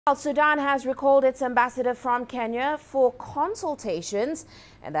Sudan has recalled its ambassador from Kenya for consultations,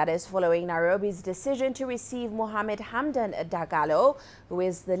 and that is following Nairobi's decision to receive Mohamed Hamdan Dagalo, who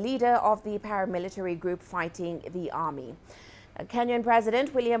is the leader of the paramilitary group fighting the army. Kenyan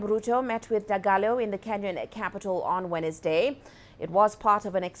President William Ruto met with Dagalo in the Kenyan capital on Wednesday. It was part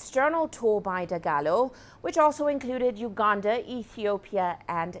of an external tour by Dagalo, which also included Uganda, Ethiopia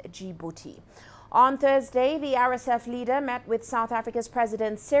and Djibouti. On Thursday, the RSF leader met with South Africa's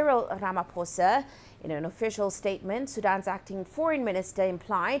President Cyril Ramaphosa. In an official statement, Sudan's acting foreign minister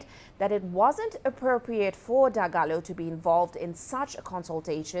implied that it wasn't appropriate for Dagalo to be involved in such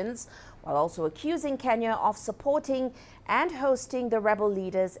consultations, while also accusing Kenya of supporting and hosting the rebel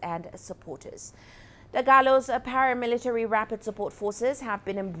leaders and supporters. Dagalo's paramilitary rapid support forces have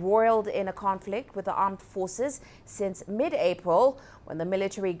been embroiled in a conflict with the armed forces since mid-April, when the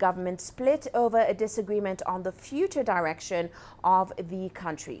military government split over a disagreement on the future direction of the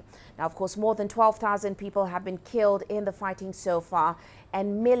country. Now, of course, more than 12,000 people have been killed in the fighting so far,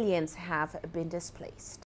 and millions have been displaced.